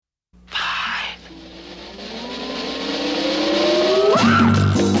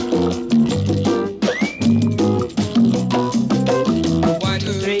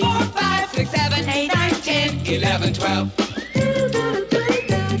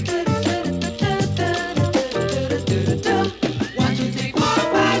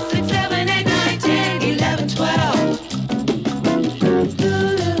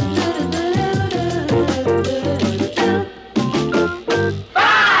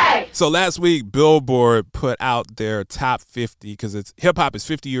So last week, Billboard put out their top 50 because hip-hop is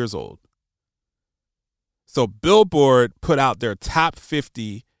 50 years old. So Billboard put out their top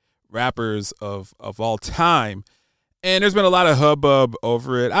 50 rappers of all time. And there's been a lot of hubbub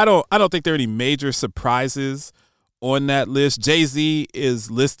over it. I don't think there are any major surprises on that list. Jay-Z is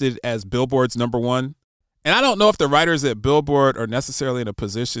listed as Billboard's number one. And I don't know if the writers at Billboard are necessarily in a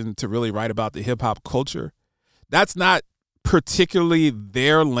position to really write about the hip-hop culture. That's not particularly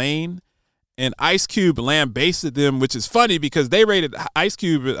their lane. And Ice Cube lambasted them, which is funny because they rated Ice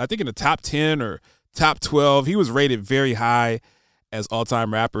Cube, I think, in the top 10 or top 12. He was rated very high as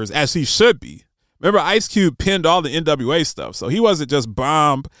all-time rappers, as he should be. Remember, Ice Cube pinned all the NWA stuff, so he wasn't just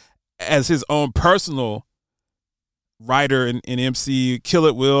bombed as his own personal writer and MC, Kill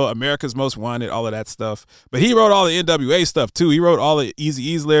It Will, America's Most Wanted, all of that stuff. But he wrote all the NWA stuff, too. He wrote all the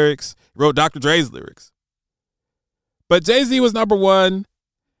Eazy-E's lyrics. He wrote Dr. Dre's lyrics. But Jay-Z was number one.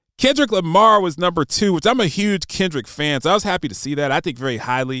 Kendrick Lamar was number two, which I'm a huge Kendrick fan, so I was happy to see that. I think very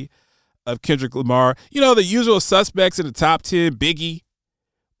highly of Kendrick Lamar. You know, the usual suspects in the top 10, Biggie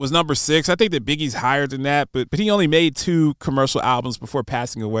was number 6. I think that Biggie's higher than that, but he only made 2 commercial albums before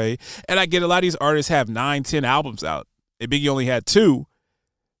passing away. And I get a lot of these artists have 9, 10 albums out. And Biggie only had 2.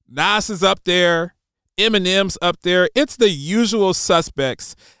 Nas is up there. Eminem's up there. It's the usual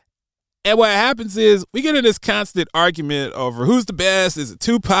suspects. And what happens is we get in this constant argument over who's the best. Is it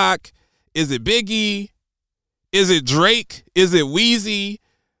Tupac? Is it Biggie? Is it Drake? Is it Weezy?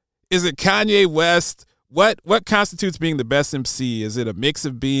 Is it Kanye West? What constitutes being the best MC? Is it a mix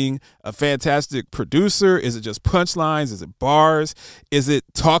of being a fantastic producer? Is it just punchlines? Is it bars? Is it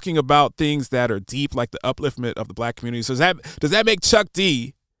talking about things that are deep, like the upliftment of the black community? So does that make Chuck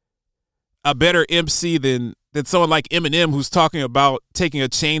D a better MC than someone like Eminem, who's talking about taking a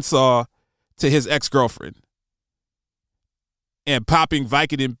chainsaw to his ex-girlfriend and popping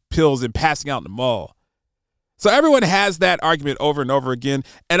Vicodin pills and passing out in the mall? So everyone has that argument over and over again,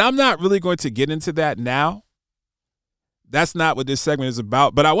 and I'm not really going to get into that now. That's not what this segment is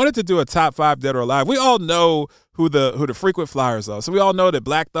about, but I wanted to do a top 5 dead or alive. We all know who the frequent flyers are. So we all know that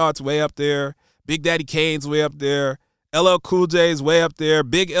Black Thought's way up there, Big Daddy Kane's way up there, LL Cool J's way up there,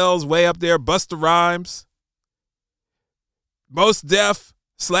 Big L's way up there, Busta Rhymes, Mos Def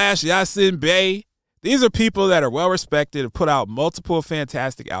 / Yasin Bey. These are people that are well-respected, have put out multiple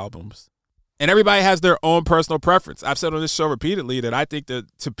fantastic albums. And everybody has their own personal preference. I've said on this show repeatedly that I think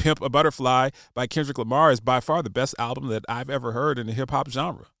that To Pimp a Butterfly by Kendrick Lamar is by far the best album that I've ever heard in the hip-hop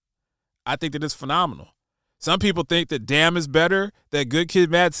genre. I think that it's phenomenal. Some people think that Damn is better, that Good Kid,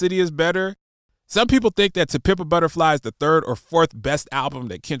 Mad City is better. Some people think that To Pimp a Butterfly is the 3rd or 4th best album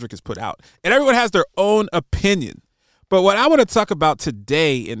that Kendrick has put out. And everyone has their own opinion. But what I want to talk about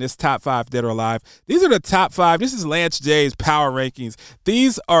today in this top 5 dead or alive, these are the top 5. This is Lance J's power rankings.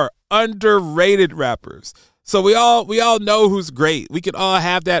 These are underrated rappers. So we all know who's great. We can all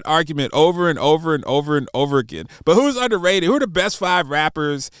have that argument over and over and over and over again. But who's underrated? Who are the best 5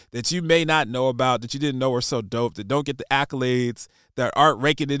 rappers that you may not know about, that you didn't know were so dope, that don't get the accolades, that aren't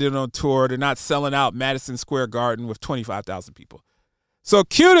raking it in on tour, they're not selling out Madison Square Garden with 25,000 people? So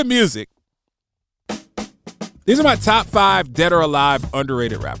cue the music. These are my top 5 dead or alive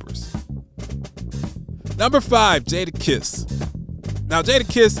underrated rappers. Number 5, Jadakiss. Now,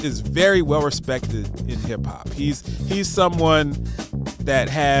 Jadakiss is very well respected in hip hop. He's someone that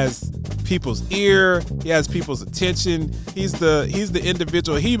has people's ear. He has people's attention. He's the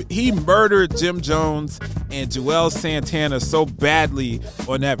individual. He murdered Jim Jones and Joel Santana so badly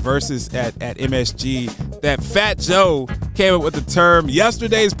on that Versus at MSG that Fat Joe came up with the term,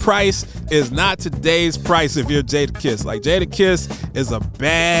 yesterday's price is not today's price if you're Jadakiss. Like, Jadakiss is a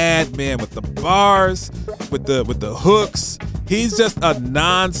bad man with the bars, with the hooks. He's just a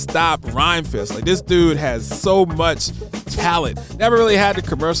non-stop rhyme fest. Like, this dude has so much talent. Never really had the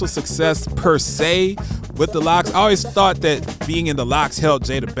commercial success per se with the Lox. I always thought that being in the Lox held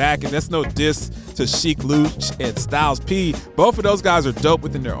Jada back, and that's no diss to Sheik Luch and Styles P. Both of those guys are dope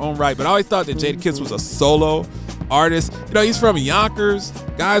within their own right, but I always thought that Jadakiss was a solo artist. You know, he's from Yonkers.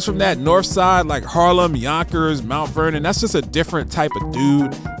 Guys from that north side, like Harlem, Yonkers, Mount Vernon, that's just a different type of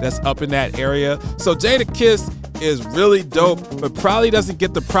dude that's up in that area. So Jadakiss is really dope, but probably doesn't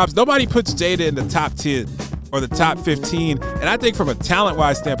get the props. Nobody puts Jada in the top 10 or the top 15. And I think from a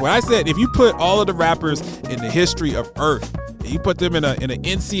talent-wise standpoint, I said if you put all of the rappers in the history of Earth, and you put them in an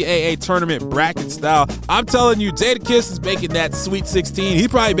NCAA tournament bracket style, I'm telling you, Jadakiss is making that Sweet 16. He's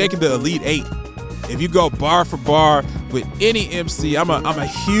probably making the Elite 8. If you go bar for bar with any MC, I'm a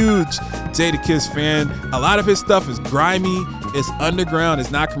huge Jadakiss fan. A lot of his stuff is grimy, it's underground,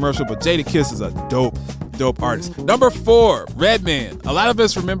 it's not commercial, but Jadakiss is a dope dope artist. Number 4, Redman. A lot of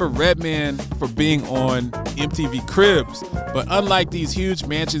us remember Redman for being on MTV Cribs, but unlike these huge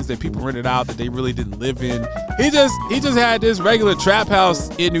mansions that people rented out that they really didn't live in, he just had this regular trap house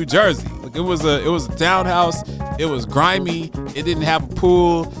in New Jersey. Like it was a townhouse. It was grimy. It didn't have a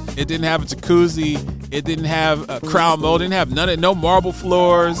pool. It didn't have a jacuzzi. It didn't have a crown mold. It didn't have no marble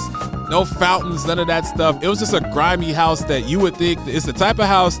floors, no fountains, none of that stuff. It was just a grimy house that you would think it's the type of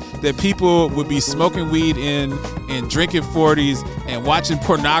house that people would be smoking weed in and drinking 40s and watching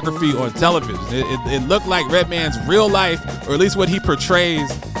pornography on television. It looked like Redman's real life, or at least what he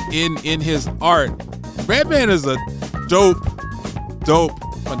portrays in his art. Redman is a dope,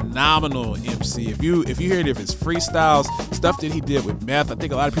 phenomenal MC. If you hear any of his freestyles, stuff that he did with Meth, I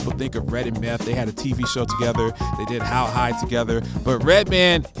think a lot of people think of Red and Meth. They had a TV show together. They did How High together. But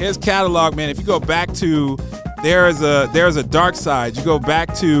Redman, his catalog, man, if you go back to There's a Dark Side, you go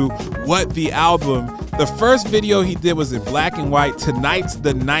back to What the Album, the first video he did was in black and white. Tonight's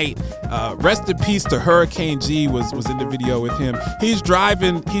the Night. Rest in peace to Hurricane G was in the video with him. He's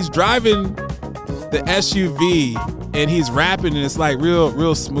driving the SUV and he's rapping, and it's like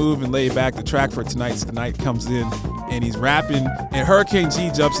real smooth and laid back. The track for Tonight's the Night comes in and he's rapping, and Hurricane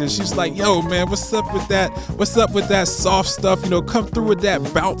G jumps in. She's like, yo man, what's up with that soft stuff, come through with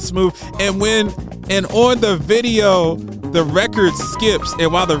that bounce move. And on the video the record skips,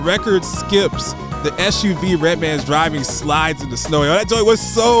 and while the record skips, the SUV Redman's driving slides in the snow. That joint was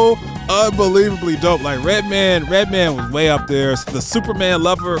so unbelievably dope. Like Redman was way up there. The Superman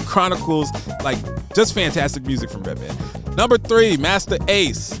Lover Chronicles, like just fantastic music from Redman. Number 3, Master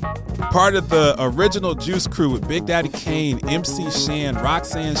Ace, part of the original Juice Crew with Big Daddy Kane, MC Shan,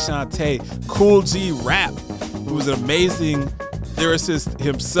 Roxanne Shante, Cool G Rap, who was an amazing lyricist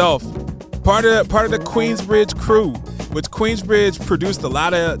himself. Part of the Queensbridge crew, which Queensbridge produced a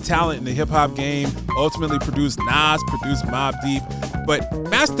lot of talent in the hip-hop game, ultimately produced Nas, produced Mobb Deep. But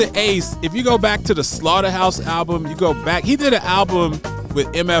Master Ace, if you go back to the Slaughterhouse album, he did an album with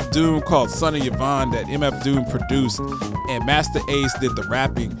MF Doom called Son of Yvonne that MF Doom produced, and Master Ace did the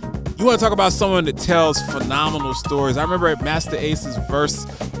rapping. You want to talk about someone that tells phenomenal stories. I remember Master Ace's verse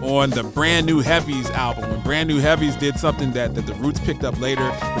on the Brand New Heavies album, when Brand New Heavies did something that the Roots picked up later,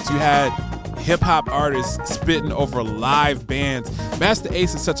 but you had hip-hop artists spitting over live bands. Master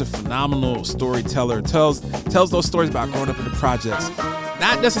Ace is such a phenomenal storyteller. Tells those stories about growing up in the projects.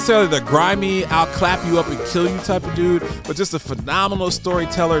 Not necessarily the grimy, I'll clap you up and kill you type of dude, but just a phenomenal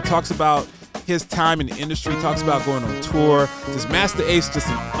storyteller. Talks about his time in the industry, talks about going on tour. Just Master Ace, just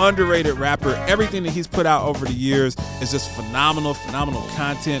an underrated rapper. Everything that he's put out over the years is just phenomenal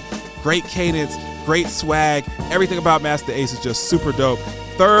content. Great cadence, great swag. Everything about Master Ace is just super dope.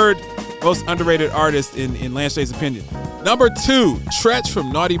 3rd most underrated artist in Lance J's opinion. Number 2, Tretch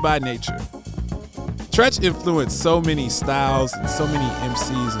from Naughty by Nature. Tretch influenced so many styles and so many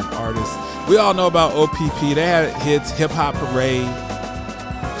MCs and artists. We all know about OPP. They had hits, Hip Hop Parade,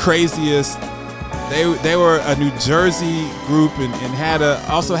 Craziest. They were a New Jersey group and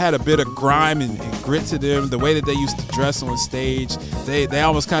also had a bit of grime and grit to them. The way that they used to dress on stage, they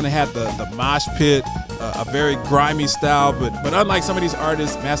almost kind of had the mosh pit, a very grimy style. But unlike some of these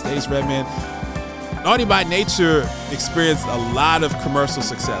artists, Master Ace, Redman, Naughty by Nature experienced a lot of commercial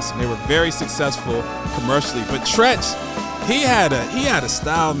success, and they were very successul commercially. But Tretch, he had a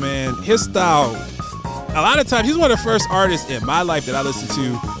style, man. His style, a lot of times, he's one of the first artists in my life that I listened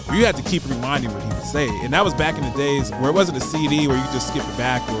to where you had to keep reminding what he would say. And that was back in the days where it wasn't a CD where you could just skip it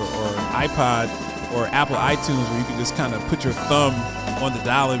back, or an iPod or Apple iTunes where you could just kind of put your thumb on the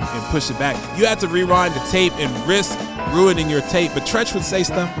dial and push it back. You had to rewind the tape and risk ruining your tape. But Tretch would say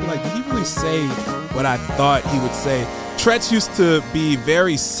stuff, like, did he really say what I thought he would say? Tretch used to be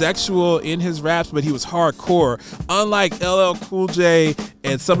very sexual in his raps, but he was hardcore. Unlike LL Cool J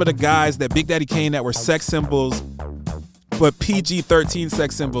and some of the guys that Big Daddy Kane that were sex symbols, but PG-13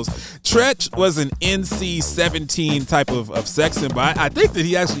 sex symbols, Tretch was an NC-17 type of sex symbol. I think that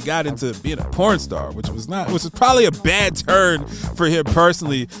he actually got into being a porn star, which was probably a bad turn for him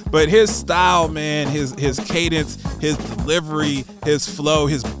personally. But his style, man, his cadence, his delivery, his flow,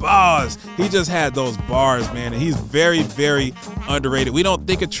 his bars, he just had those bars, man, and he's very, very underrated. We don't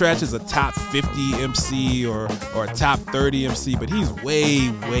think of Tretch as a top 50 MC or a top 30 MC, but he's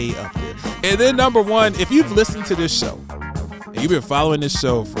way, way up there. And then number 1, if you've listened to this show, and you've been following this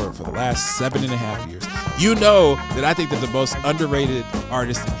show for the last 7.5 years, you know that I think that the most underrated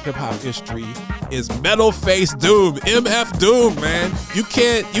artist in hip-hop history is Metal Face Doom, MF Doom, man. You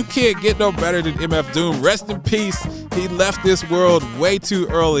can't get no better than MF Doom. Rest in peace. He left this world way too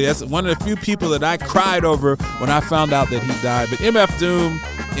early. That's one of the few people that I cried over when I found out that he died. But MF Doom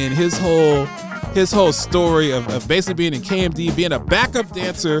and his whole his whole story of basically being in KMD, being a backup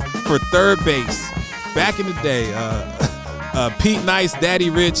dancer for third base back in the day. Pete Nice, Daddy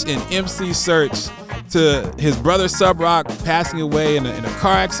Rich, and MC Search, to his brother Sub Rock passing away in a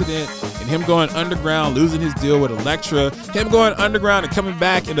car accident, and him going underground, losing his deal with Elektra, him going underground and coming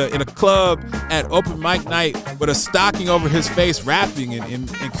back in a club at open mic night with a stocking over his face rapping, and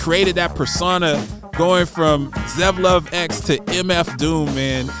created that persona going from Zev Love X to MF Doom,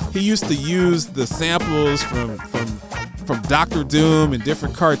 man. He used to use the samples from Dr. Doom and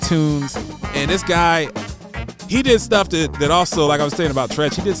different cartoons, and this guy, he did stuff that also, like I was saying about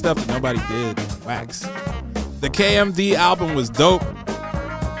Tretch, he did stuff that nobody did. Wax. The KMD album was dope,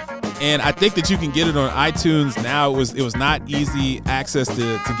 and I think that you can get it on iTunes now. It was not easy access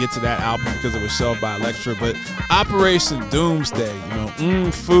to get to that album because it was shelved by Elektra. But Operation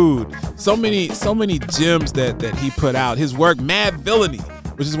Doomsday, Food, so many gems that he put out. His work, Mad Villainy,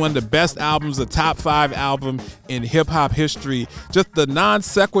 which is one of the best albums, a top 5 album in hip-hop history. Just the non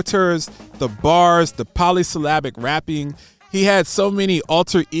sequiturs, the bars, the polysyllabic rapping. He had so many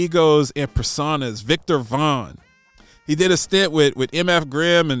alter egos and personas. Viktor Vaughn. He did a stint with MF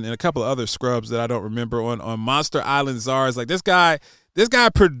Grimm and a couple of other scrubs that I don't remember on Monster Island Czars. Like, this guy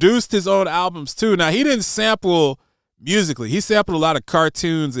produced his own albums too. Now, he didn't sample musically. He sampled a lot of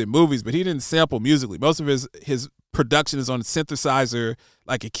cartoons and movies, but he didn't sample musically. Most of his production is on a synthesizer,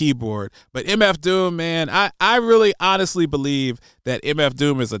 like a keyboard. But MF Doom, man, I really honestly believe that MF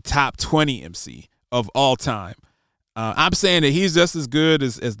Doom is a top 20 MC of all time. I'm saying that he's just as good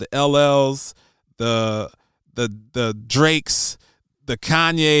as the LLs, the Drakes, the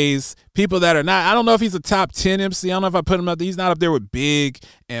Kanyes, people that are not. I don't know if he's a top 10 MC. I don't know if I put him up there. He's not up there with Big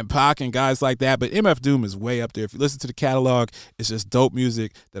and Pac and guys like that. But MF Doom is way up there. If you listen to the catalog, it's just dope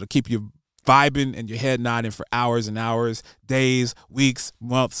music that'll keep you vibing and your head nodding for hours and hours, days, weeks,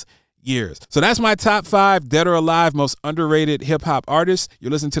 months, years. So that's my top 5 dead or alive most underrated hip-hop artists.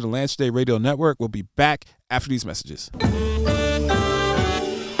 You're listening to the Lance J Radio Network. We'll be back after these messages.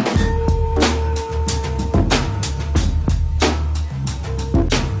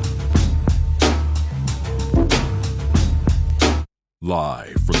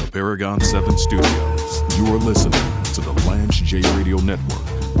 Live from the Paragon 7 Studios, you are listening to the Lance J Radio Network.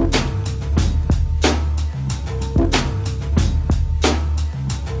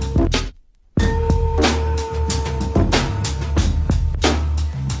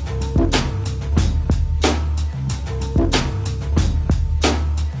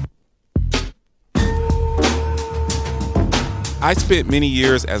 I spent many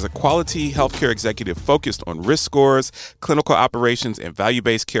years as a quality healthcare executive focused on risk scores, clinical operations, and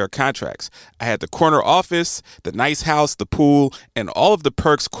value-based care contracts. I had the corner office, the nice house, the pool, and all of the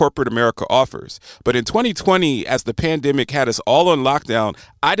perks corporate America offers. But in 2020, as the pandemic had us all on lockdown,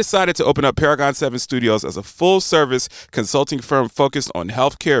 I decided to open up Paragon 7 Studios as a full-service consulting firm focused on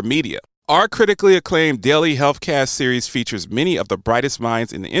healthcare media. Our critically acclaimed daily HealthCast series features many of the brightest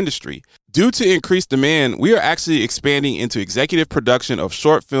minds in the industry. Due to increased demand, we are actually expanding into executive production of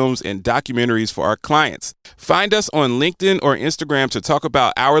short films and documentaries for our clients. Find us on LinkedIn or Instagram to talk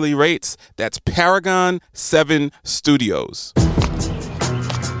about hourly rates. That's Paragon 7 Studios.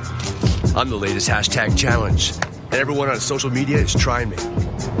 I'm the latest hashtag challenge, and everyone on social media is trying me.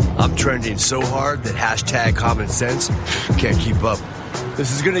 I'm trending so hard that hashtag common sense can't keep up.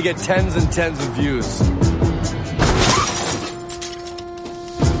 This is gonna get tens and tens of views.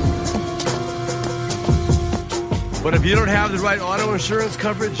 But if you don't have the right auto insurance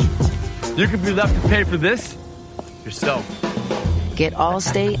coverage, you could be left to pay for this yourself. Get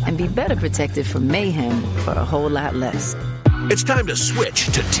Allstate and be better protected from mayhem for a whole lot less. It's time to switch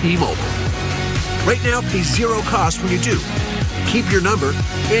to T-Mobile. Right now, pay zero cost when you do. Keep your number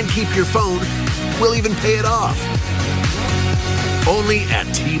and keep your phone. We'll even pay it off. Only at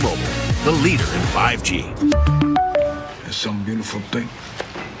T-Mobile, the leader in 5G. There's some beautiful thing.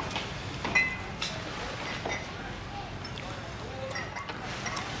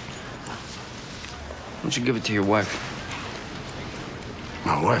 Why don't you give it to your wife?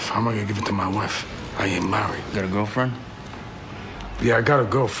 My wife? How am I gonna give it to my wife? I ain't married. You got a girlfriend? Yeah, I got a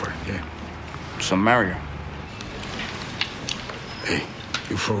girlfriend, yeah. So marry her. Hey,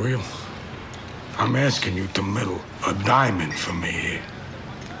 you for real? I'm asking you to middle a diamond for me here.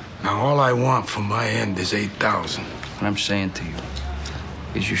 Now, all I want from my end is 8,000. What I'm saying to you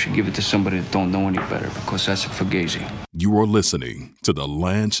is you should give it to somebody that don't know any better, because that's a fugazi. You are listening to the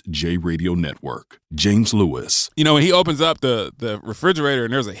Lance J Radio Network. James Lewis. You know, when he opens up the refrigerator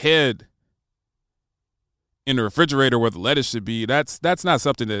and there's a head in the refrigerator where the lettuce should be, that's not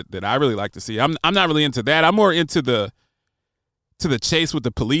something that I really like to see. I'm not really into that. I'm more into the chase with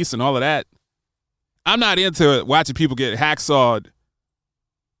the police and all of that. I'm not into watching people get hacksawed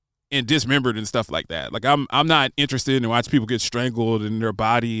and dismembered and stuff like that. Like I'm not interested in watching people get strangled in their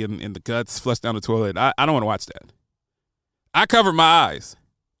body and the guts flushed down the toilet. I don't want to watch that. I covered my eyes.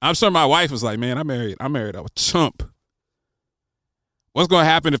 I'm sure my wife was like, man, I married a chump. What's going to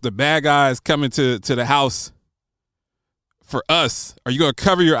happen if the bad guys come into the house for us? Are you going to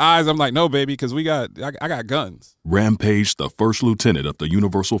cover your eyes? I'm like, no, baby, because I got guns. Rampage, the first lieutenant of the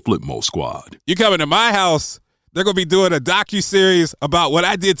Universal Flipmo Squad. You coming to my house, they're going to be doing a docuseries about what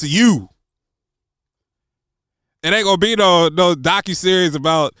I did to you. It ain't going to be no docuseries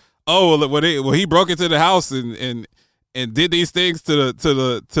about, he broke into the house and did these things to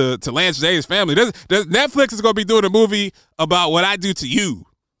Lance J's family. Netflix is going to be doing a movie about what I do to you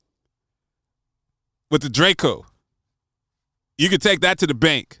with the Draco. You can take that to the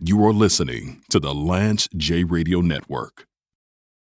bank. You are listening to the Lance J Radio Network.